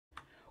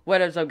What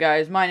is up,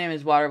 guys? My name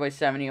is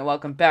Waterboy70 and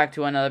welcome back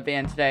to another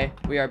video. Today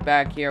we are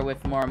back here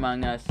with more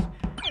Among Us.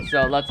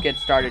 So let's get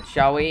started,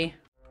 shall we?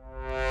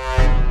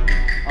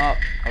 Oh,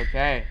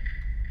 okay.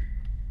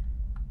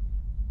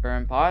 We're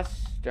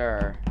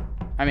imposter.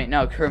 I mean,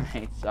 no,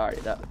 crewmate. Sorry,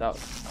 that was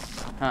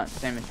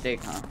same mistake,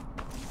 huh?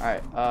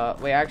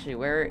 Alright, wait, actually,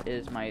 where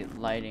is my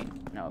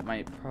lighting? No,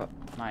 my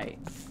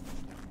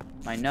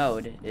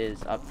node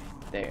is up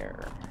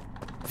there.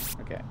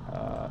 Okay,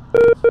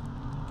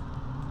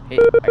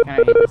 I kind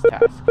of hate this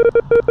task.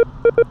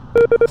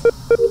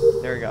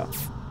 There we go.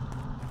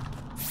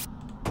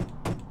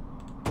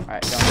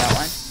 Alright, go on that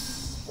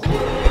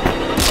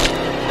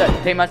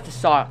one. They must have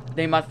saw.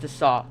 They must have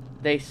saw.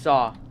 They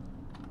saw.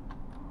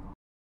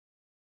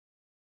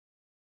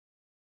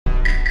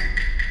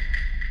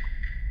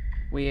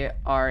 We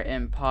are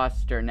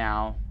imposter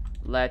now.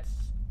 Let's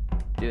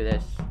do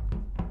this.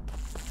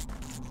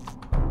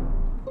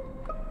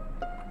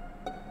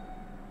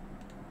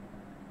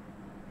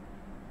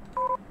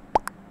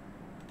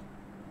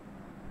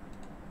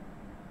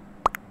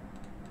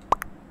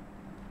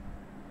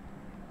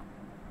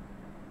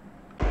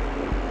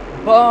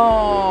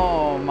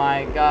 Oh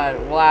my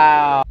god,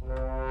 wow.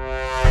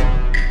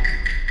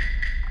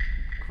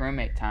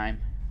 Crewmate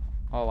time.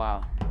 Oh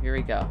wow, here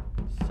we go.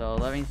 So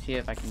let me see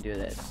if I can do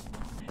this.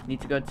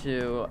 Need to go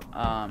to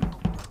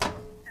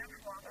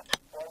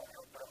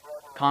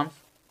comms.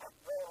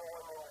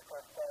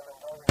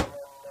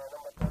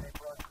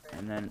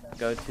 And then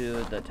go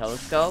to the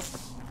telescope.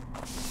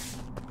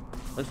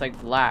 Looks like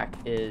Black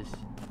is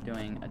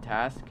doing a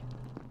task.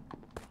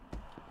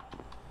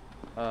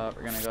 We're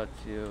gonna go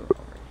to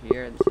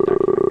here. This is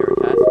actually my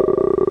favorite task.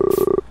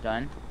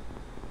 Done.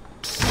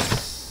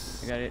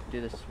 We gotta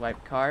do the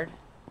swipe card.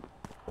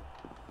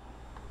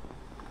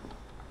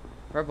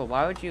 Purple,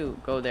 why would you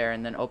go there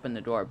and then open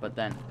the door, but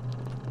then...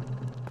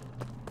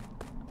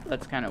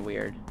 That's kind of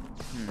weird.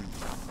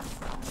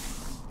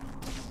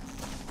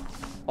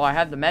 Oh, I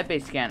have the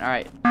medbay scan.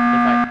 Alright.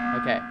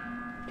 Okay.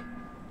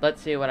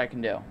 Let's see what I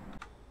can do.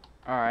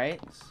 Alright,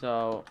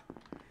 so...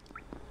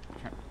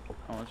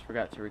 Almost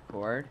forgot to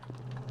record.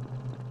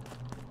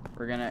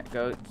 We're gonna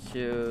go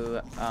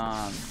to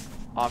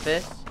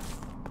office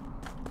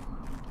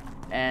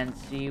and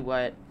see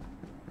what.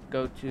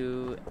 Go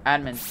to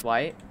admin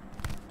swipe.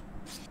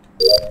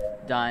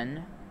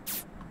 Done,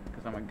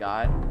 because I'm a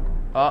god.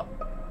 Oh,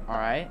 all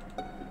right.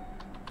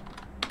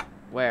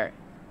 Where?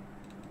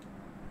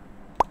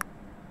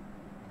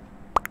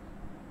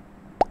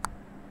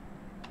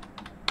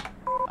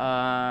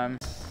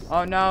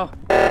 Oh no!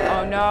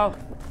 Oh no!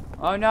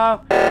 Oh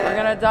no! We're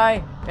gonna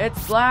die!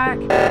 It's Black!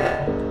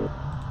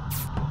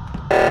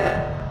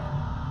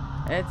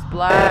 It's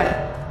Black!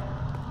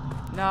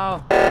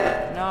 No!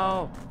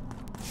 No!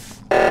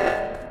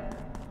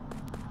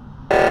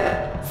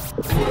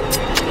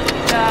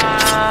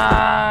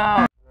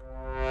 No!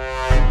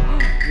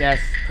 Yes,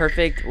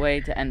 perfect way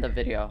to end the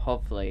video,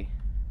 hopefully.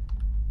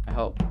 I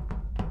hope.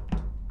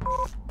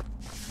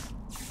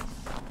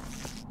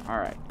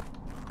 Alright.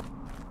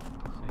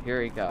 So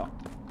here we go.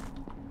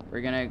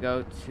 We're gonna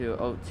go to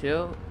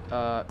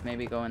O2.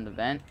 Maybe go in the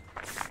vent.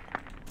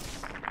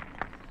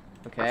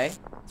 Okay.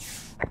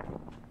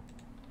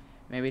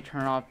 Maybe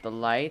turn off the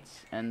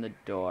lights and the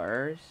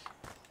doors.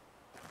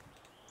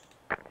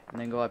 And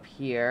then go up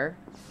here.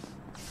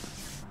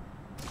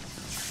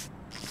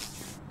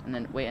 And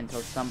then wait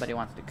until somebody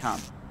wants to come.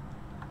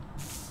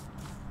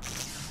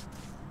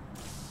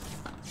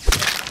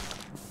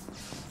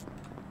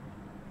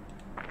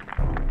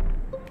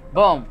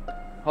 Boom!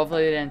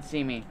 Hopefully they didn't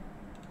see me.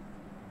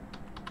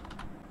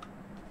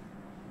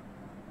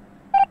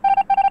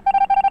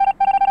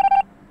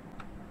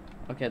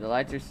 Okay, the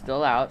lights are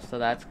still out, so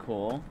that's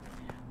cool.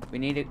 We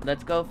need to,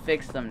 let's go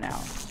fix them now,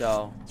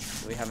 so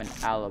we have an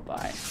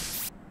alibi.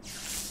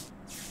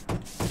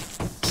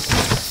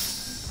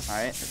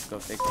 Alright, let's go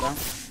fix them.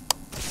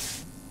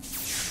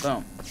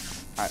 Boom.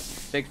 Alright,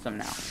 fix them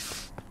now.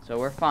 So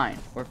we're fine,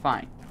 we're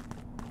fine.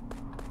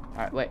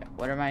 Alright, wait,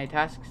 what are my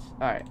tasks?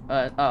 Alright,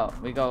 oh,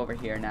 we go over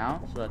here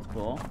now, so that's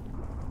cool.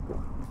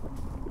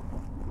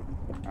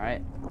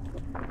 Alright.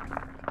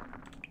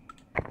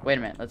 Wait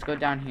a minute, let's go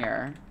down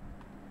here.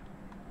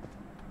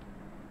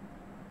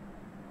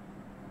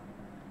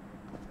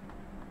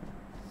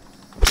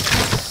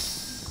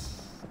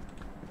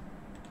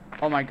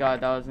 Oh my god,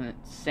 that was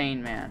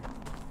insane, man.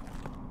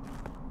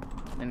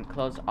 Then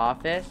close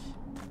office.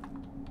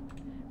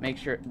 Make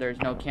sure there's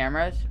no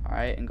cameras.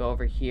 Alright, and go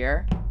over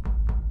here.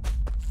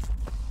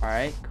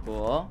 Alright,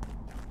 cool.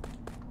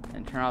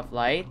 And turn off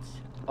lights.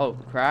 Oh,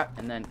 crap.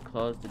 And then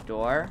close the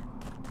door.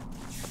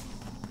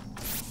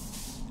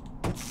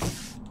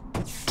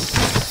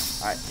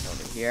 Alright,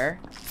 over here.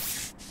 Go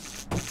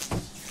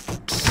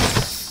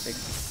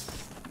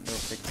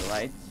fix the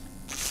lights.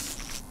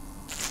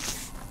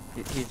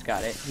 He's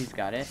got it. He's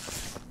got it.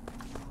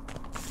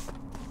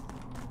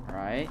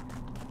 Alright.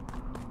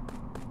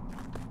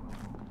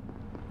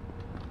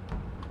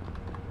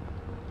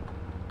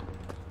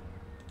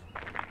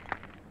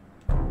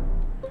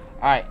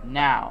 Alright,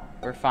 now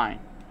we're fine.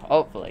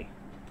 Hopefully.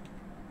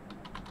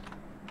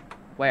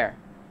 Where?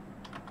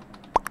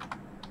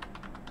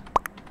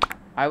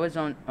 I was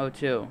on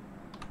O2.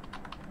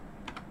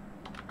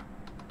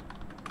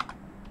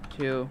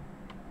 2.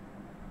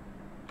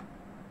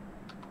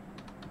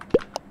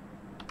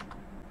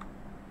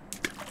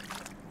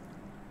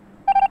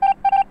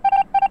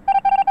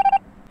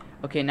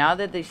 Okay, now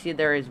that they see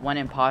there is one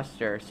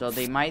imposter, so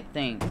they might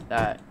think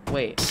that,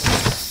 wait,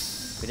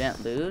 we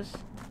didn't lose?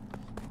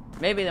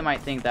 Maybe they might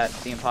think that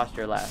the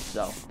imposter left,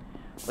 so.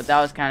 But that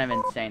was kind of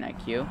insane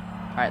IQ.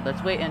 Alright,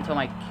 let's wait until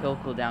my kill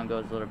cooldown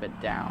goes a little bit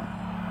down.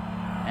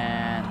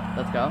 And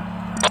let's go.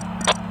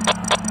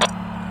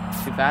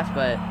 Too fast,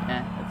 but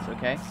it's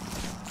okay.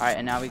 Alright,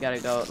 and now we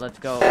gotta go, let's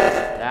go with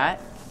that.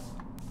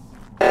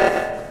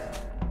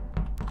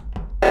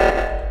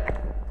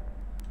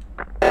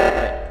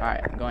 Wait,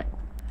 alright, I'm going.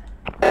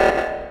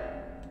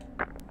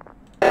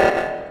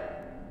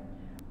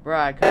 Bruh,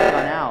 I could have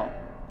gone out.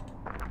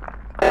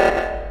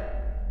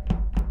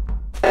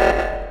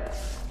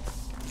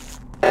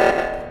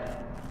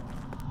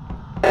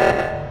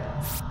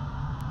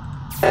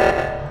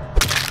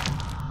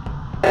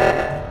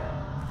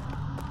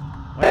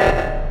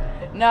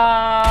 Wait. No!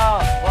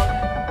 Well,